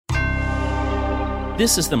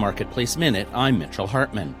This is the Marketplace Minute. I'm Mitchell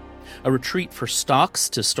Hartman. A retreat for stocks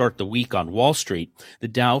to start the week on Wall Street. The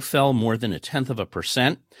Dow fell more than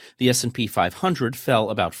 0.1%. The S&P 500 fell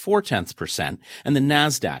about 0.4%, and the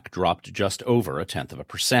Nasdaq dropped just over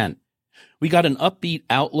 0.1%. We got an upbeat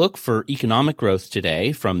outlook for economic growth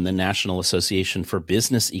today from the National Association for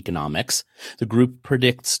Business Economics. The group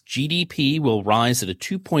predicts GDP will rise at a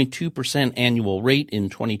 2.2% annual rate in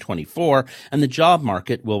 2024, and the job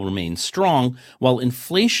market will remain strong, while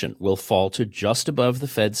inflation will fall to just above the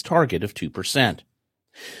Fed's target of 2%.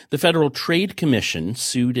 The Federal Trade Commission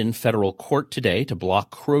sued in federal court today to block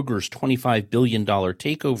Kroger's $25 billion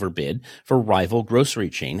takeover bid for rival grocery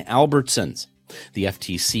chain Albertsons. The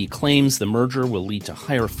FTC claims the merger will lead to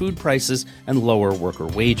higher food prices and lower worker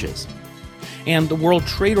wages. And the World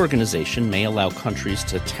Trade Organization may allow countries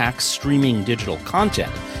to tax streaming digital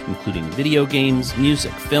content, including video games,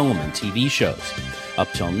 music, film, and TV shows.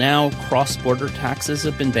 Up till now, cross-border taxes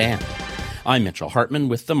have been banned. I'm Mitchell Hartman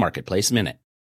with the Marketplace Minute.